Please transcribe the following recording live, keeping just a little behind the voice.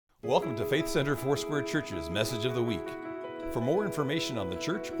Welcome to Faith Center Foursquare Church's Message of the Week. For more information on the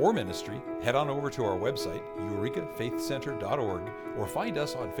church or ministry, head on over to our website, eurekafaithcenter.org, or find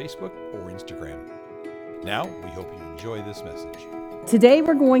us on Facebook or Instagram. Now, we hope you enjoy this message. Today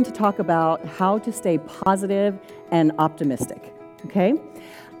we're going to talk about how to stay positive and optimistic, okay?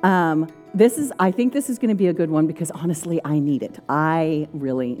 I think this is going to be a good one because honestly, I need it. I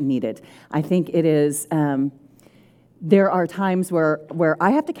really need it. I think it is... There are times where I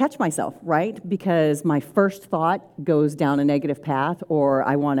have to catch myself, right? Because my first thought goes down a negative path, or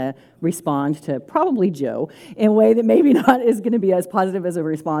I want to respond to probably Joe in a way that maybe not is going to be as positive as a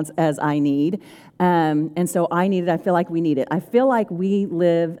response as I need. And so I need it. I feel like we need it. I feel like we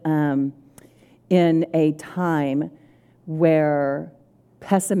live in a time where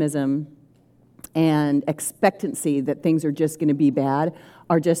pessimism and expectancy that things are just going to be bad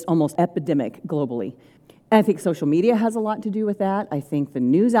are just almost epidemic globally. I think social media has a lot to do with that. I think the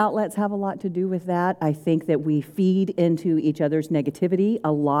news outlets have a lot to do with that. I think that we feed into each other's negativity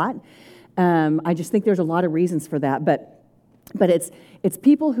a lot. I just think there's a lot of reasons for that. But it's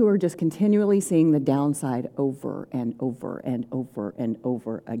people who are just continually seeing the downside over and over and over and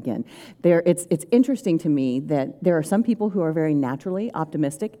over again. It's interesting to me that there are some people who are very naturally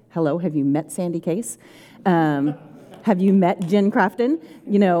optimistic. Hello, have you met Sandy Case? Have you met Jen Crafton?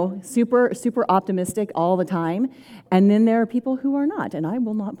 You know, super optimistic all the time. And then there are people who are not, and I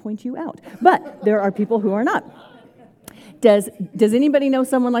will not point you out. But there are people who are not. Does anybody know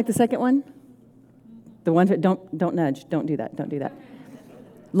someone like the second one? The one who, don't nudge, don't do that.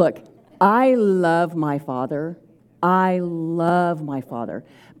 Look, I love my father,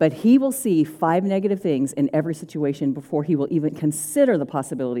 but he will see 5 negative things in every situation before he will even consider the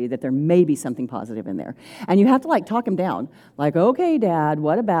possibility that there may be something positive in there. And you have to talk him down. Like, okay, Dad,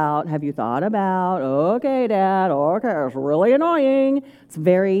 what about? Have you thought about? Okay, Dad, okay, it's really annoying. It's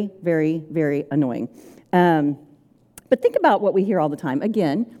very, very, very annoying. But think about what we hear all the time.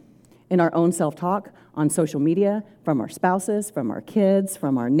 Again, in our own self-talk, on social media, from our spouses, from our kids,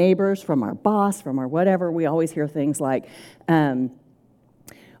 from our neighbors, from our boss, from our whatever. We always hear things like,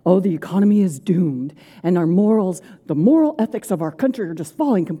 oh, the economy is doomed, and our morals, the moral ethics of our country are just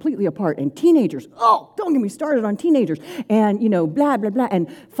falling completely apart, and teenagers, oh, don't get me started on teenagers, and, blah, blah, blah,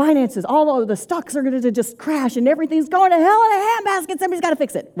 and finances, all of the stocks are going to just crash, and everything's going to hell in a handbasket, somebody's got to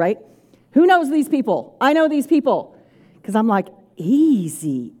fix it, right? Who knows these people? I know these people, because I'm like,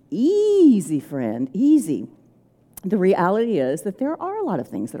 easy, friend, easy. The reality is that there are a lot of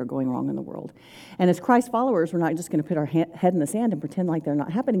things that are going wrong in the world. And as Christ followers, we're not just going to put our head in the sand and pretend like they're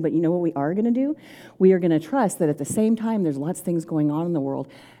not happening, but you know what we are going to do? We are going to trust that at the same time there's lots of things going on in the world,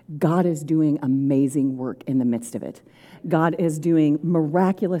 God is doing amazing work in the midst of it. God is doing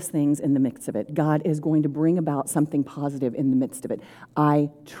miraculous things in the midst of it. God is going to bring about something positive in the midst of it. I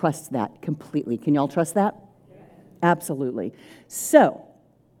trust that completely. Can y'all trust that? Absolutely. So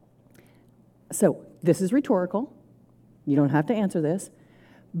this is rhetorical. You don't have to answer this.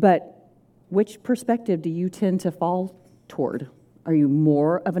 But which perspective do you tend to fall toward? Are you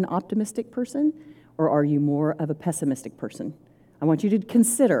more of an optimistic person or are you more of a pessimistic person? I want you to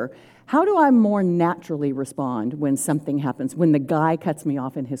consider, how do I more naturally respond when something happens, when the guy cuts me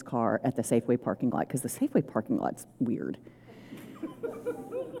off in his car at the Safeway parking lot? Because the Safeway parking lot's weird.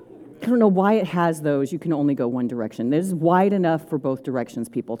 I don't know why it has those. You can only go one direction. It's wide enough for both directions,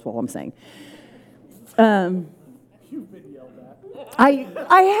 people. That's all I'm saying. You've been yelled at. I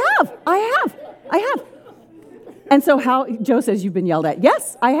have. And so Joe says you've been yelled at.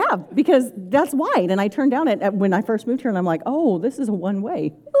 Yes, I have, because that's wide. And I turned down it when I first moved here, and I'm like, oh, this is a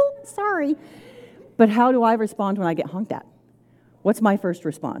one-way. Oh, sorry. But how do I respond when I get honked at? What's my first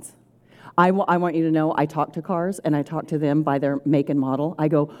response? I want you to know I talk to cars, and I talk to them by their make and model. I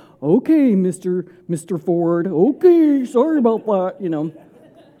go, okay, Mr. Ford, okay, sorry about that,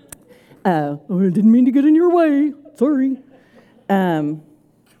 I didn't mean to get in your way, sorry.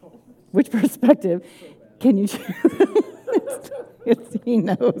 Which perspective can you choose? He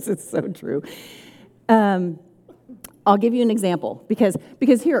knows, it's so true. I'll give you an example, because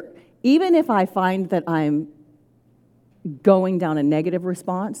here, even if I find that I'm going down a negative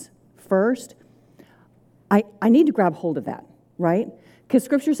response, first, I need to grab hold of that, right? Because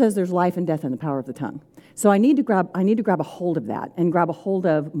Scripture says there's life and death in the power of the tongue. So I need to grab a hold of that and grab a hold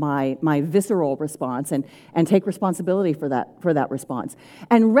of my visceral response and take responsibility for that response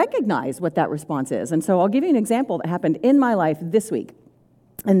and recognize what that response is. And so I'll give you an example that happened in my life this week,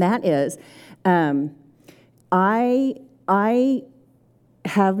 and that is, I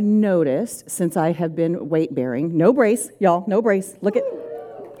have noticed since I have been weight bearing, no brace, y'all, no brace. Look at.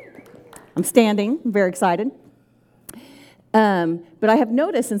 I'm standing, I'm very excited. But I have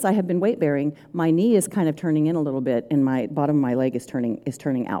noticed since I have been weight bearing, my knee is kind of turning in a little bit, and my bottom of my leg is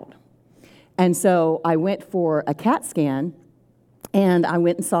turning out. And so I went for a CAT scan, and I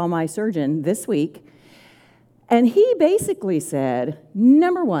went and saw my surgeon this week, and he basically said,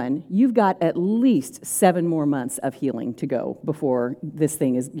 number one, you've got at least 7 more months of healing to go before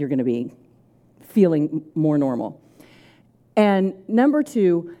you're going to be feeling more normal. And number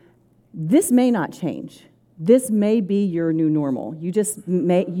two, this may not change. This may be your new normal.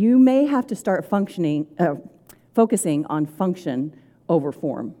 You may have to start focusing on function over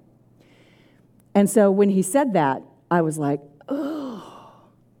form. And so when he said that, I was like, oh.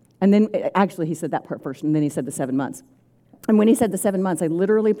 And then, actually, he said that part first, and then he said the 7 months. And when he said the 7 months, I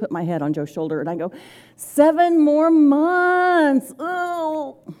literally put my head on Joe's shoulder, and I go, 7 more months,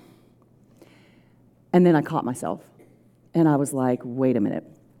 oh. And then I caught myself, and I was like, wait a minute.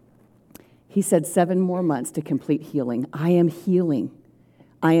 He said 7 more months to complete healing. I am healing.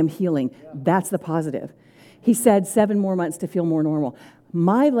 That's the positive. He said 7 more months to feel more normal.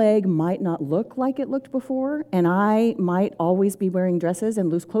 My leg might not look like it looked before, and I might always be wearing dresses and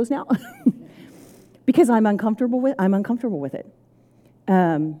loose clothes now because I'm uncomfortable with it.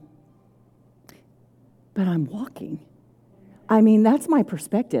 But I'm walking. I mean, that's my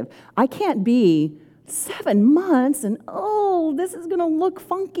perspective. I can't be 7 months and, this is going to look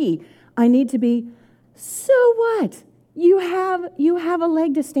funky. I need to be, so what? You have a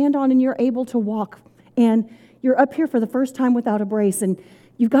leg to stand on, and you're able to walk, and you're up here for the first time without a brace, and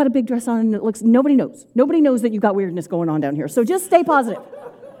you've got a big dress on, and it looks, nobody knows that you've got weirdness going on down here. So just stay positive.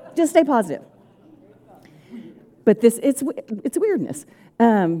 Just stay positive. But it's weirdness.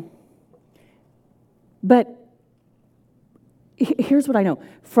 But here's what I know.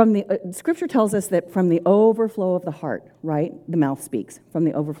 From the Scripture tells us that from the overflow of the heart, right, the mouth speaks, from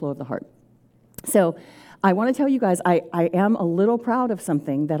the overflow of the heart. So I want to tell you guys, I am a little proud of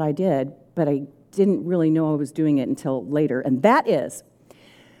something that I did, but I didn't really know I was doing it until later, and that is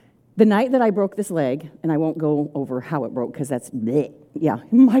the night that I broke this leg, and I won't go over how it broke because that's bleh. Yeah.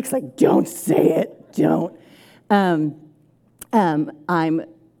 Mike's like, don't say it, don't. I'm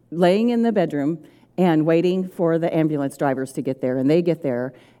laying in the bedroom and waiting for the ambulance drivers to get there, and they get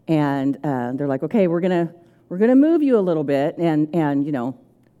there, and they're like, okay, we're gonna move you a little bit, and you know,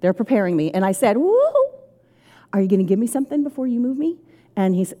 they're preparing me, and I said, woo, are you gonna give me something before you move me?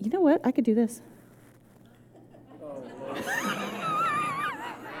 And he said, you know what, I could do this.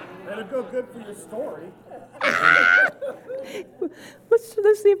 That'll go good for your story. Let's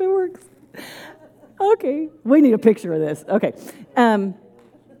see if it works. Okay, we need a picture of this. Okay,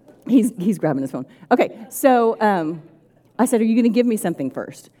 he's grabbing his phone. Okay, so I said, are you going to give me something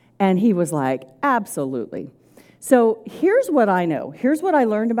first? And he was like, absolutely. So here's what I know. Here's what I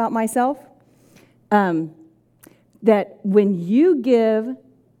learned about myself. That when you give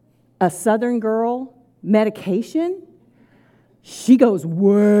a Southern girl medication, she goes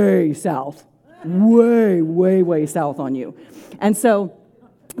way south, way south on you. And so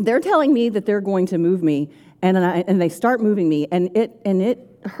they're telling me that they're going to move me, and they start moving me, and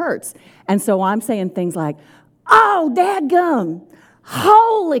it hurts. And so I'm saying things like, oh, dadgum,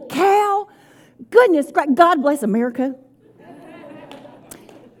 holy cow, goodness, God bless America.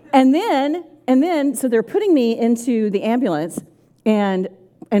 And then, so they're putting me into the ambulance, and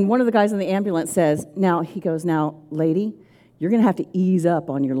one of the guys in the ambulance says, now, lady, you're going to have to ease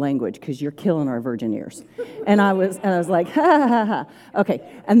up on your language because you're killing our virgin ears. And I was like, ha. Okay.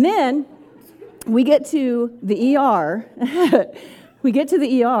 And then we get to the ER.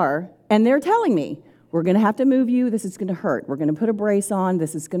 And they're telling me, we're going to have to move you. This is going to hurt. We're going to put a brace on.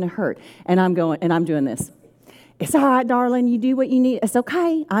 This is going to hurt. And I'm doing this. It's all right, darling. You do what you need. It's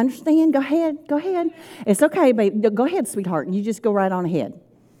okay. I understand. Go ahead. It's okay, babe. Go ahead, sweetheart. You just go right on ahead.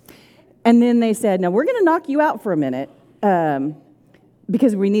 And then they said, now we're going to knock you out for a minute.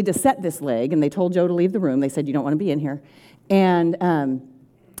 Because we need to set this leg, and they told Joe to leave the room. They said, you don't want to be in here. And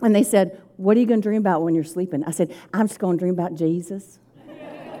they said, what are you going to dream about when you're sleeping? I said, I'm just going to dream about Jesus.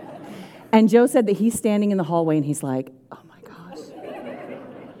 And Joe said that he's standing in the hallway, and he's like, oh my gosh.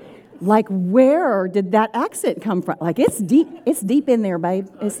 Like, where did that accent come from? Like, it's deep in there, babe.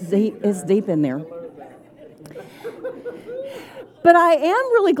 It's deep in there. But I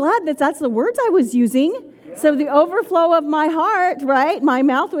am really glad that that's the words I was using. So the overflow of my heart, right? My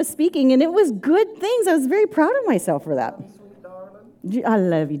mouth was speaking, and it was good things. I was very proud of myself for that. Sweet darling. I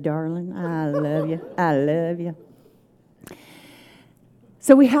love you, darling. I love you. I love you.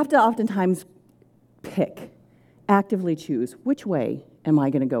 So we have to oftentimes actively choose, which way am I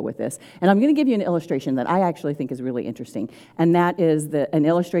going to go with this? And I'm going to give you an illustration that I actually think is really interesting, and that is an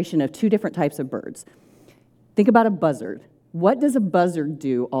illustration of 2 different types of birds. Think about a buzzard. What does a buzzard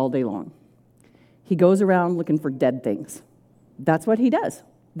do all day long? He goes around looking for dead things. That's what he does.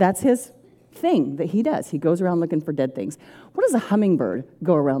 That's his thing that he does. He goes around looking for dead things. What does a hummingbird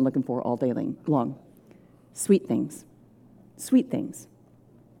go around looking for all day long? Sweet things. Sweet things.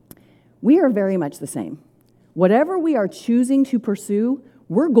 We are very much the same. Whatever we are choosing to pursue,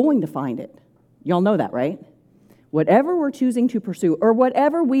 we're going to find it. Y'all know that, right? Whatever we're choosing to pursue, or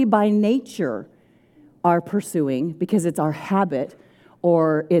whatever we by nature are pursuing because it's our habit,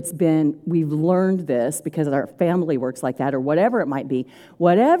 or we've learned this because our family works like that, or whatever it might be,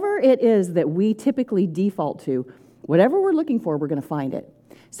 whatever it is that we typically default to, whatever we're looking for, we're going to find it.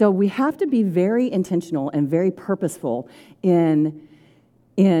 So we have to be very intentional and very purposeful in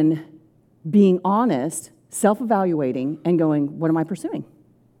being honest, self-evaluating, and going, what am I pursuing?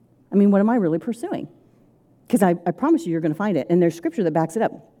 I mean, what am I really pursuing? Because I promise you're going to find it. And there's scripture that backs it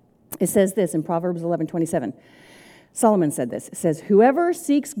up. It says this in Proverbs 11:27. Solomon said this. It says, whoever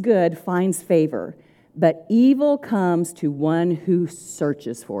seeks good finds favor, but evil comes to one who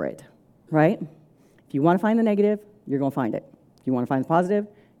searches for it. Right? If you want to find the negative, you're going to find it. If you want to find the positive,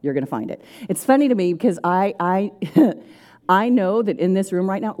 you're going to find it. It's funny to me because I know that in this room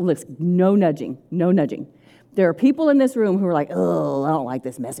right now, look, no nudging. There are people in this room who are like, oh, I don't like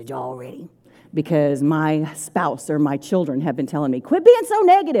this message already because my spouse or my children have been telling me, quit being so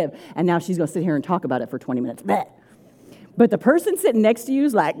negative. And now she's going to sit here and talk about it for 20 minutes. Bleh. But the person sitting next to you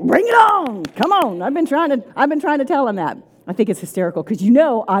is like, bring it on. Come on. I've been trying to tell them that. I think it's hysterical because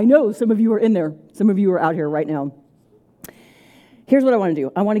I know some of you are in there. Some of you are out here right now. Here's what I want to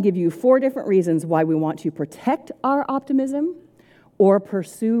do. I want to give you 4 different reasons why we want to protect our optimism or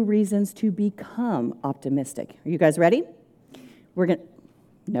pursue reasons to become optimistic. Are you guys ready?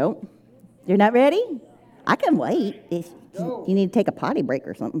 No. You're not ready? I can wait. You need to take a potty break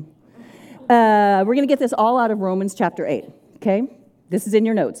or something. We're going to get this all out of Romans chapter 8, okay? This is in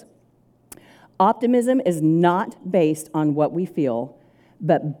your notes. Optimism is not based on what we feel,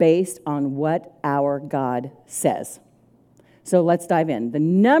 but based on what our God says. So let's dive in. The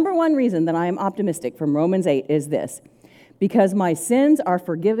number one reason that I am optimistic from Romans 8 is this: because my sins are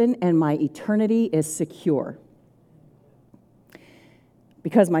forgiven and my eternity is secure.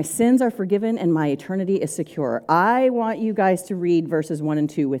 Because my sins are forgiven and my eternity is secure. I want you guys to read verses 1 and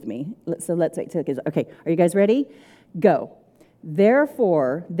 2 with me. So let's take it. Okay, are you guys ready? Go.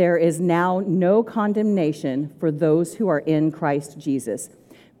 Therefore, there is now no condemnation for those who are in Christ Jesus.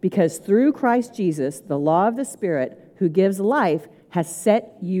 Because through Christ Jesus, the law of the Spirit who gives life has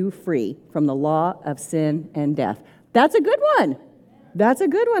set you free from the law of sin and death. That's a good one.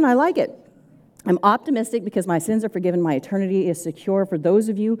 I like it. I'm optimistic because my sins are forgiven. My eternity is secure. For those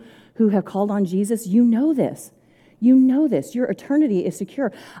of you who have called on Jesus, you know this. You know this. Your eternity is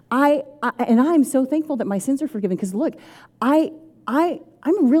secure. I'm so thankful that my sins are forgiven because look, I'm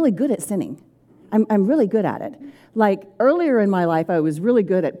really good at sinning. I'm really good at it. Like earlier in my life, I was really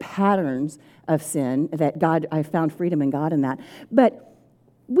good at patterns of sin that I found freedom in God in that. But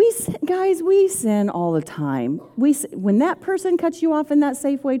we sin all the time. When that person cuts you off in that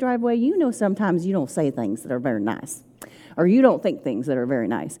Safeway driveway, you know sometimes you don't say things that are very nice. Or you don't think things that are very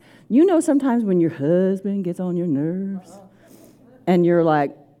nice. You know sometimes when your husband gets on your nerves and you're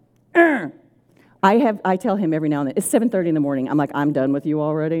like, Ugh. I tell him every now and then, it's 7:30 in the morning. I'm like, I'm done with you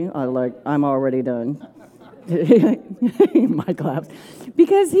already. I'm already done. My claps.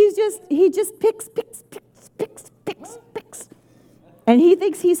 Because he just picks. And he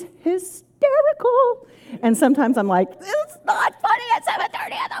thinks he's hysterical. And sometimes I'm like, it's not funny at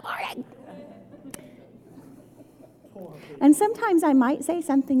 7:30 in the morning. And sometimes I might say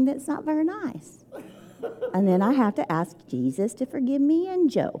something that's not very nice. And then I have to ask Jesus to forgive me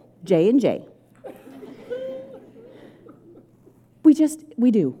and Joe. J and J.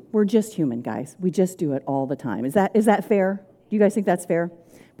 We do. We're just human, guys. We just do it all the time. Is that fair? Do you guys think that's fair?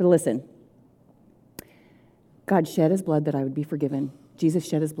 But listen, God shed his blood that I would be forgiven. Jesus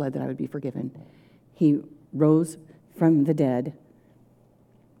shed his blood that I would be forgiven. He rose from the dead.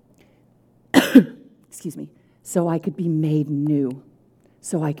 Excuse me. So I could be made new.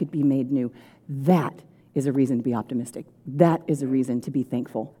 That is a reason to be optimistic. That is a reason to be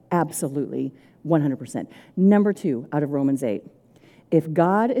thankful. Absolutely, 100%. Number 2, out of Romans 8. If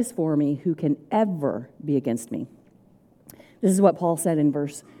God is for me, who can ever be against me? This is what Paul said in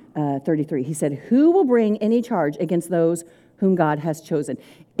verse 33. He said, who will bring any charge against those whom God has chosen?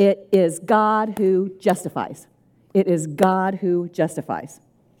 It is God who justifies. It is God who justifies.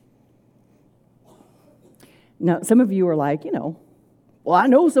 Now, some of you are like, well, I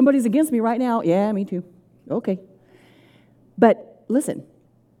know somebody's against me right now. Yeah, me too. Okay. But listen,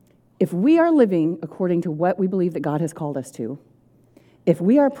 if we are living according to what we believe that God has called us to, if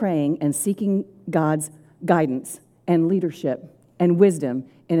we are praying and seeking God's guidance and leadership and wisdom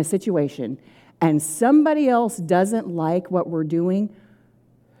in a situation, and somebody else doesn't like what we're doing,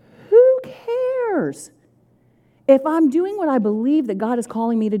 who cares? If I'm doing what I believe that God is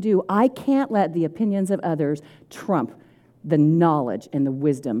calling me to do, I can't let the opinions of others trump the knowledge and the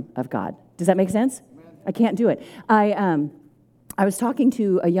wisdom of God. Does that make sense? I can't do it. I was talking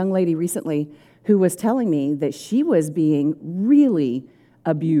to a young lady recently who was telling me that she was being really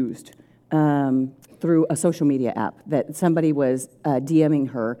abused through a social media app, that somebody was DMing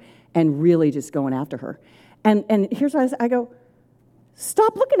her and really just going after her. And here's what I go,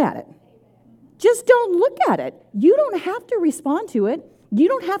 stop looking at it. Just don't look at it. You don't have to respond to it. You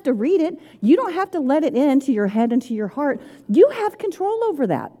don't have to read it. You don't have to let it into your head and to your heart. You have control over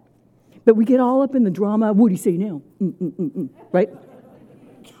that. But we get all up in the drama. What do you say now? Right?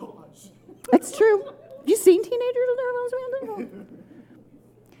 That's true. Have you seen teenagers?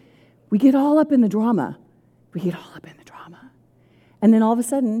 We get all up in the drama. And then all of a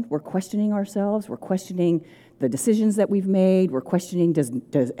sudden, we're questioning ourselves. We're questioning the decisions that we've made. We're questioning,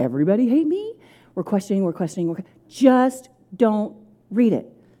 does everybody hate me? We're questioning. Just don't read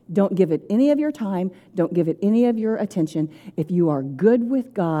it. Don't give it any of your time. Don't give it any of your attention. If you are good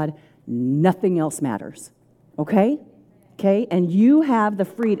with God, nothing else matters. Okay? Okay? And you have the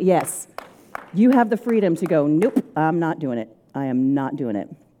freedom, yes, you have the freedom to go, nope, I'm not doing it. I am not doing it.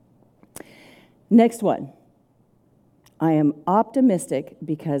 Next one. I am optimistic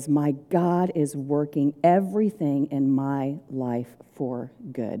because my God is working everything in my life for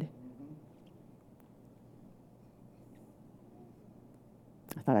good.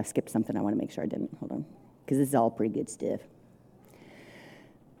 I thought I skipped something. I want to make sure I didn't. Hold on. Because this is all pretty good stuff.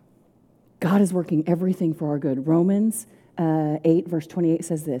 God is working everything for our good. Romans 8, verse 28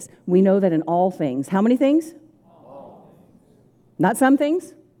 says this. We know that in all things. How many things? All. Not some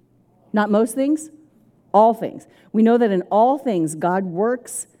things? Not most things? All things. We know that in all things God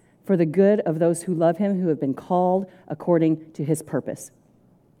works for the good of those who love him, who have been called according to his purpose.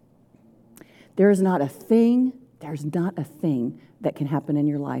 There's not a thing that can happen in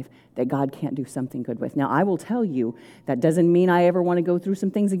your life that God can't do something good with. Now, I will tell you, that doesn't mean I ever want to go through some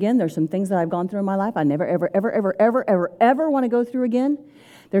things again. There's some things that I've gone through in my life I never, ever want to go through again.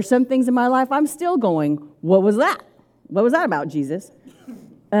 There's some things in my life I'm still going, what was that? What was that about, Jesus?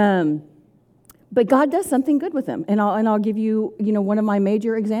 But God does something good with them. And I'll give you, one of my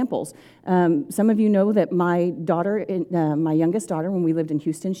major examples. Some of you know that my daughter, my youngest daughter, when we lived in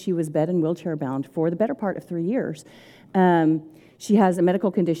Houston, she was bed and wheelchair bound for the better part of 3 years. She has a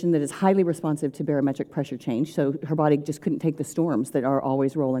medical condition that is highly responsive to barometric pressure change, so her body just couldn't take the storms that are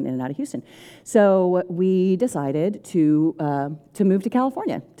always rolling in and out of Houston. So we decided to move to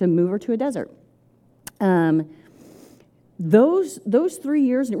California, to move her to a desert. Those 3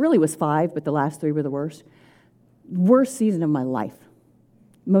 years, and it really was 5, but the last 3 were the worst season of my life,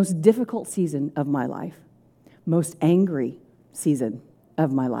 most difficult season of my life, most angry season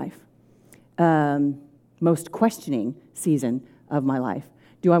of my life, most questioning season of my life.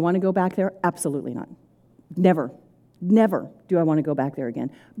 Do I want to go back there? Absolutely not. Never do I want to go back there again.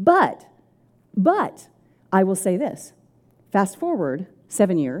 But I will say this. Fast forward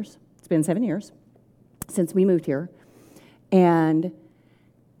 7 years. It's been 7 years since we moved here. And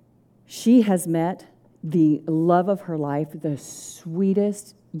she has met the love of her life, the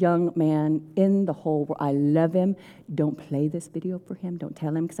sweetest young man in the whole world. I love him. Don't play this video for him. Don't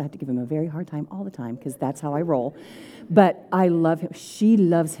tell him, because I have to give him a very hard time all the time, because that's how I roll. But I love him. She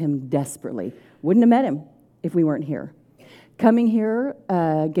loves him desperately. Wouldn't have met him if we weren't here. Coming here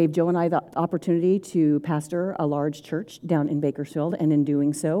gave Joe and I the opportunity to pastor a large church down in Bakersfield, and in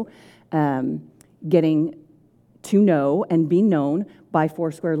doing so, getting to know and be known by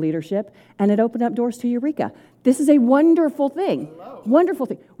Foursquare leadership, and it opened up doors to Eureka. This is a wonderful thing. Hello. Wonderful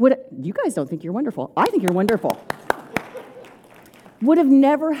thing. You guys don't think you're wonderful. I think you're wonderful. Would have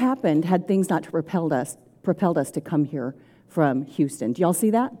never happened had things not propelled us to come here from Houston. Do y'all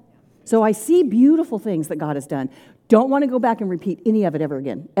see that? So I see beautiful things that God has done. Don't want to go back and repeat any of it ever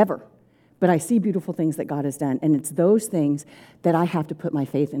again, ever. But I see beautiful things that God has done, and it's those things that I have to put my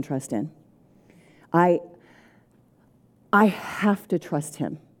faith and trust in. I have to trust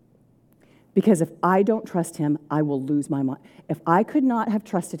him, because if I don't trust him, I will lose my mind. If I could not have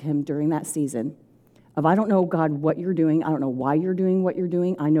trusted him during that season of, I don't know, God, what you're doing, I don't know why you're doing what you're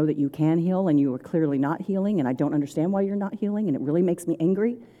doing, I know that you can heal and you are clearly not healing, and I don't understand why you're not healing, and it really makes me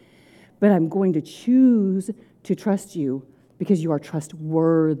angry, but I'm going to choose to trust you because you are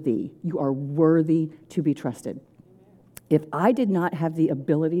trustworthy. You are worthy to be trusted. If I did not have the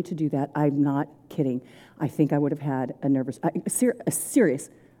ability to do that, I'm not kidding, I think I would have had a nervous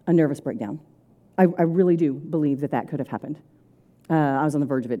breakdown. I really do believe that could have happened. I was on the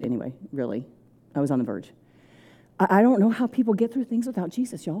verge of it anyway, really. I was on the verge. I don't know how people get through things without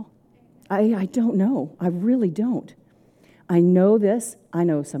Jesus, y'all. I don't know. I really don't. I know this. I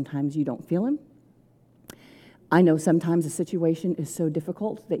know sometimes you don't feel him. I know sometimes a situation is so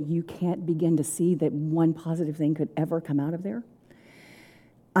difficult that you can't begin to see that one positive thing could ever come out of there.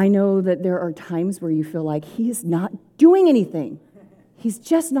 I know that there are times where you feel like he is not doing anything. He's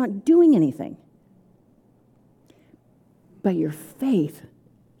just not doing anything. But your faith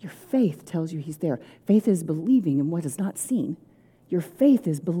tells you he's there. Faith is believing in what is not seen. Your faith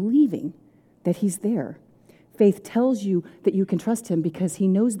is believing that he's there. Faith tells you that you can trust him because he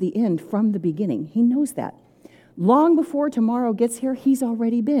knows the end from the beginning. He knows that. Long before tomorrow gets here, he's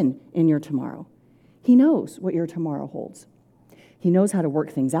already been in your tomorrow. He knows what your tomorrow holds. He knows how to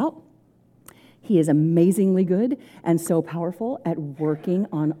work things out. He is amazingly good and so powerful at working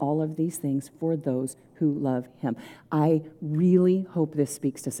on all of these things for those who love him. I really hope this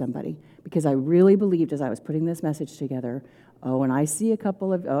speaks to somebody because I really believed as I was putting this message together, and I see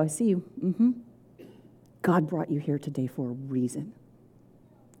I see you. God brought you here today for a reason.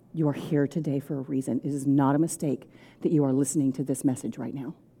 You are here today for a reason. It is not a mistake that you are listening to this message right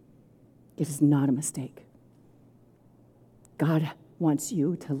now. It is not a mistake. God wants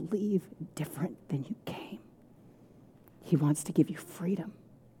you to leave different than you came. He wants to give you freedom.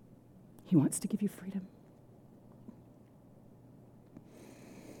 He wants to give you freedom.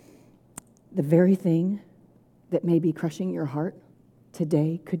 The very thing that may be crushing your heart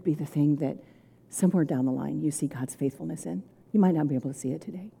today could be the thing that somewhere down the line you see God's faithfulness in. You might not be able to see it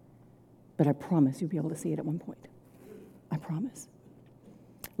today, but I promise you'll be able to see it at one point. I promise.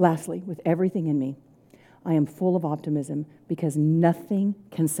 Lastly, with everything in me, I am full of optimism because nothing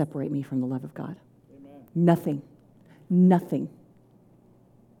can separate me from the love of God. Amen. Nothing.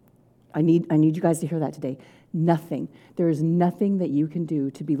 I need you guys to hear that today. Nothing. There is nothing that you can do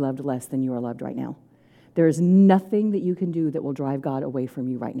to be loved less than you are loved right now. There is nothing that you can do that will drive God away from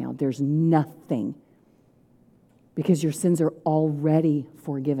you right now. There's nothing. Because your sins are already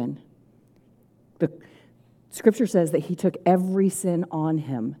forgiven. The scripture says that he took every sin on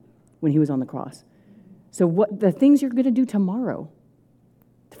him when he was on the cross. So what the things you're going to do tomorrow,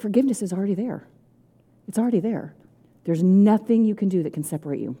 the forgiveness is already there. It's already there. There's nothing you can do that can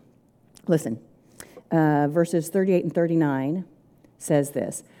separate you. Listen, verses 38 and 39 says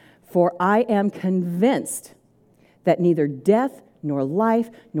this, "For I am convinced that neither death, nor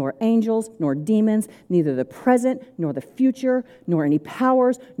life, nor angels, nor demons, neither the present, nor the future, nor any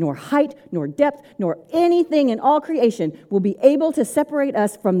powers, nor height, nor depth, nor anything in all creation will be able to separate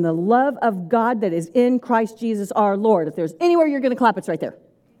us from the love of God that is in Christ Jesus our Lord." If there's anywhere you're going to clap, it's right there.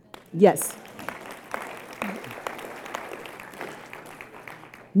 Yes.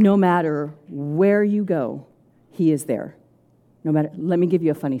 No matter where you go, he is there. Let me give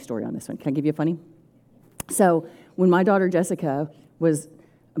you a funny story on this one. Can I give you a funny? So when my daughter Jessica was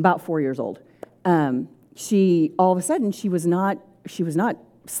about 4 years old, she all of a sudden she was not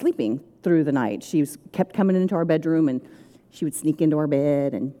sleeping through the night. She kept coming into our bedroom and she would sneak into our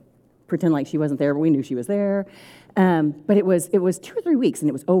bed and pretend like she wasn't there, but we knew she was there. But it was 2 or 3 weeks and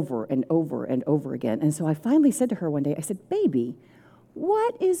it was over and over and over again. And so I finally said to her one day, I said, "Baby,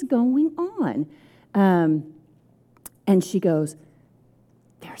 what is going on?" And she goes,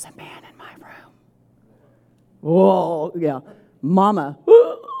 "There's a man in my room." Whoa, yeah. Mama.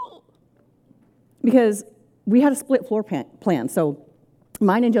 Because we had a split floor plan. So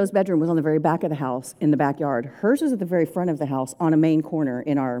mine and Joe's bedroom was on the very back of the house in the backyard. Hers was at the very front of the house on a main corner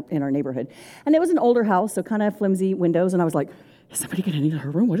in our neighborhood. And it was an older house, so kind of flimsy windows. And I was like, "Is somebody getting into her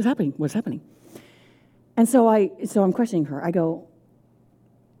room? What is happening? What's happening?" And so I'm questioning her. I go,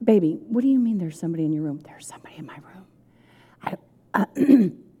 "Baby, what do you mean there's somebody in your room?" "There's somebody in my room.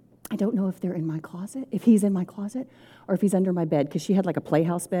 I don't know if they're in my closet, if he's in my closet, or if he's under my bed," because she had like a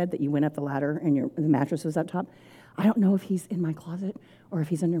playhouse bed that you went up the ladder and the mattress was up top. "I don't know if he's in my closet or if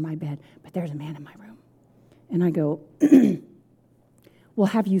he's under my bed, but there's a man in my room." And I go, "Well,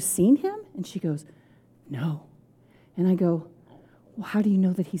 have you seen him?" And she goes, "No." And I go, "Well, how do you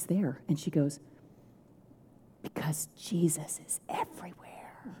know that he's there?" And she goes, "Because Jesus is everywhere."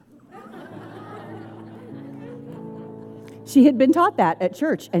 She had been taught that at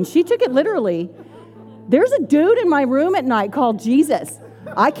church, and she took it literally. There's a dude in my room at night called Jesus.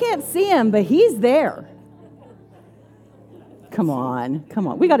 I can't see him, but he's there. Come on.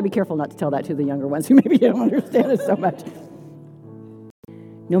 We got to be careful not to tell that to the younger ones who maybe don't understand it so much.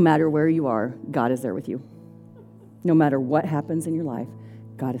 No matter where you are, God is there with you. No matter what happens in your life,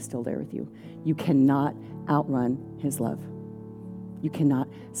 God is still there with you. You cannot outrun his love. You cannot.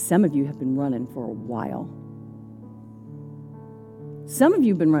 Some of you have been running for a while. Some of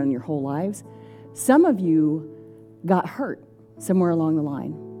you have been running your whole lives. Some of you got hurt somewhere along the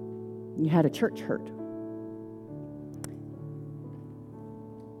line. You had a church hurt.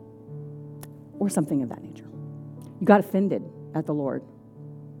 Or something of that nature. You got offended at the Lord.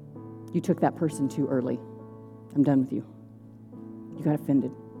 You took that person too early. I'm done with you. You got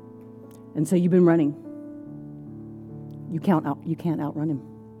offended. And so you've been running. You can't outrun him.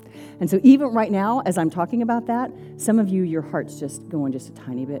 And so even right now, as I'm talking about that, some of you, your heart's just going just a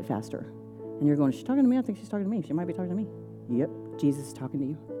tiny bit faster. And you're going, she's talking to me? I think she's talking to me. She might be talking to me. Yep, Jesus is talking to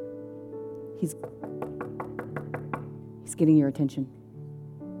you. He's getting your attention.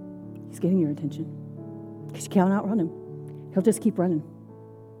 He's getting your attention. Because you can't outrun him. He'll just keep running.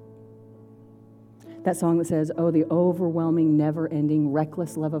 That song that says, oh, the overwhelming, never-ending,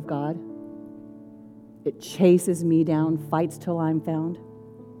 reckless love of God. It chases me down, fights till I'm found.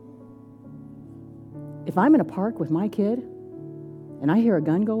 If I'm in a park with my kid and I hear a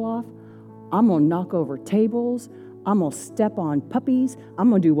gun go off, I'm going to knock over tables. I'm going to step on puppies. I'm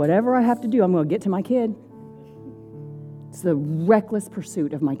going to do whatever I have to do. I'm going to get to my kid. It's the reckless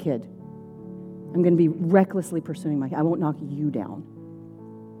pursuit of my kid. I'm going to be recklessly pursuing my kid. I won't knock you down.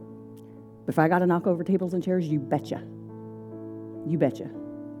 But if I got to knock over tables and chairs, you betcha. You betcha.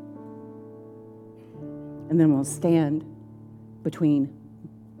 And then we'll stand between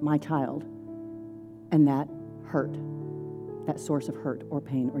my child and that hurt, that source of hurt or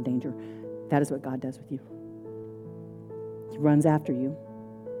pain or danger. That is what God does with you. He runs after you.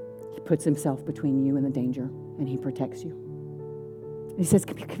 He puts himself between you and the danger, and he protects you. And he says,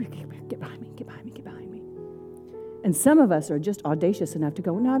 come here, get behind me, get behind me, get behind me. And some of us are just audacious enough to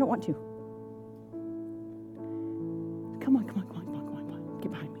go, no, I don't want to. Come on.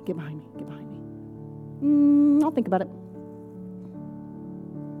 Get behind me, get behind me, get behind me. I'll think about it.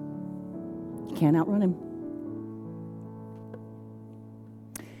 You can't outrun him.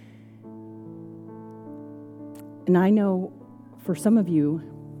 And I know for some of you,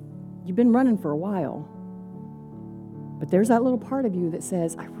 you've been running for a while, but there's that little part of you that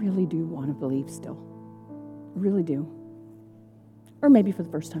says, I really do want to believe still. I really do. Or maybe for the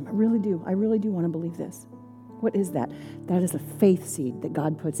first time, I really do want to believe this. What is that? That is a faith seed that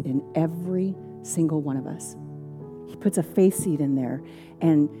God puts in every single one of us. He puts a faith seed in there,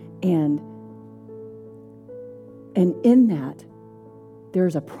 and in that,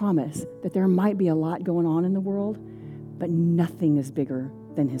 there's a promise that there might be a lot going on in the world, but nothing is bigger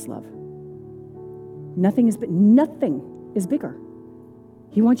than his love. Nothing is bigger.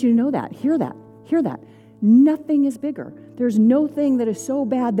 He wants you to know that. Hear that. Nothing is bigger. There's no thing that is so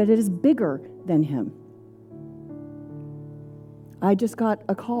bad that it is bigger than him. I just got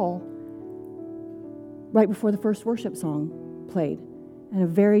a call right before the first worship song played, and a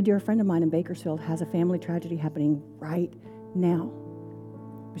very dear friend of mine in Bakersfield has a family tragedy happening right now.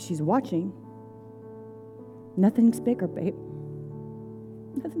 But she's watching. Nothing's bigger, babe.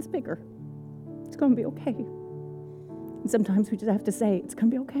 Nothing's bigger. It's going to be okay. And sometimes we just have to say, it's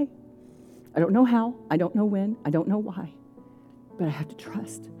going to be okay. I don't know how. I don't know when. I don't know why. But I have to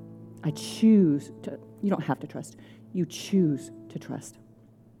trust. I choose to. You don't have to trust. You choose to trust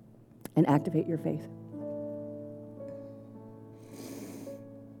and activate your faith.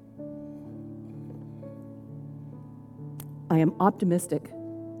 I am optimistic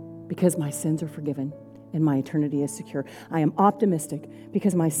because my sins are forgiven and my eternity is secure. I am optimistic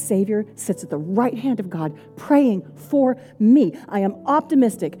because my Savior sits at the right hand of God praying for me. I am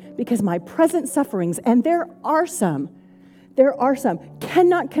optimistic because my present sufferings, and there are some,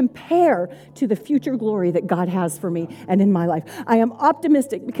 cannot compare to the future glory that God has for me and in my life. I am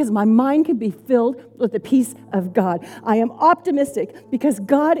optimistic because my mind can be filled with the peace of God. I am optimistic because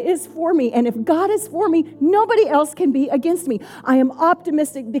God is for me, and if God is for me, nobody else can be against me. I am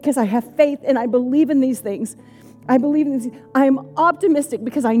optimistic because I have faith and I believe in these things. I am optimistic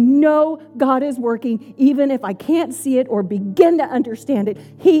because I know God is working, even if I can't see it or begin to understand it.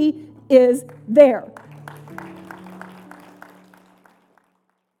 He is there.